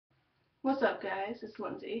What's up guys, it's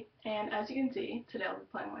Lindsay, and as you can see, today I'll be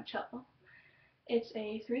playing my cello. It's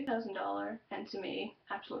a $3,000 and to me,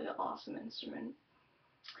 absolutely awesome instrument.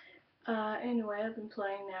 Anyway, I've been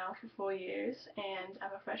playing now for 4 years and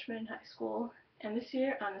I'm a freshman in high school, and this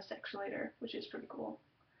year I'm a section leader, which is pretty cool.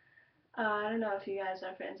 I don't know if you guys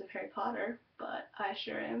are fans of Harry Potter, but I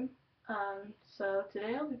sure am. So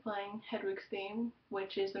today I'll be playing Hedwig's Theme,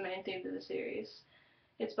 which is the main theme of the series.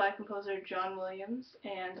 It's by composer John Williams,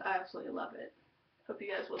 and I absolutely love it. Hope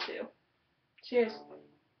you guys will too. Cheers!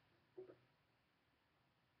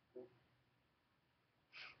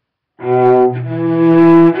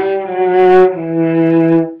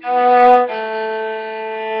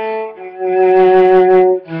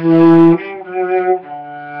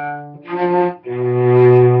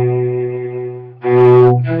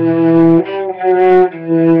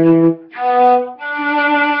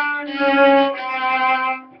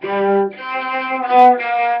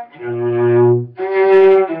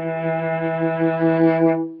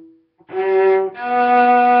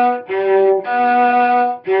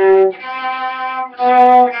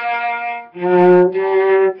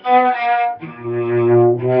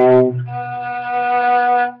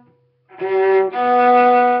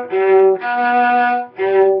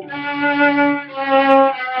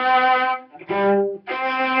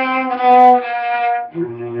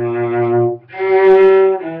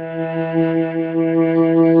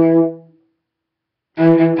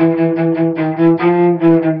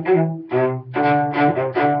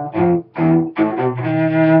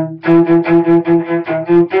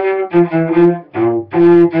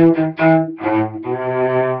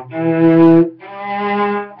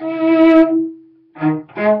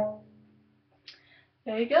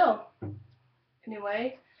 There you go.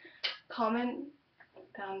 Anyway, comment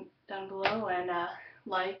down below and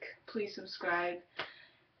like, please subscribe,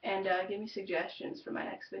 and give me suggestions for my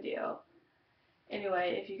next video.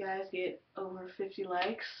 Anyway, if you guys get over 50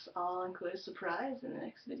 likes, I'll include a surprise in the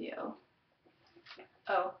next video.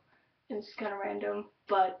 Oh, and it's kind of random,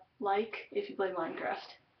 but like if you play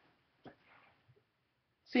Minecraft.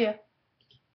 See ya.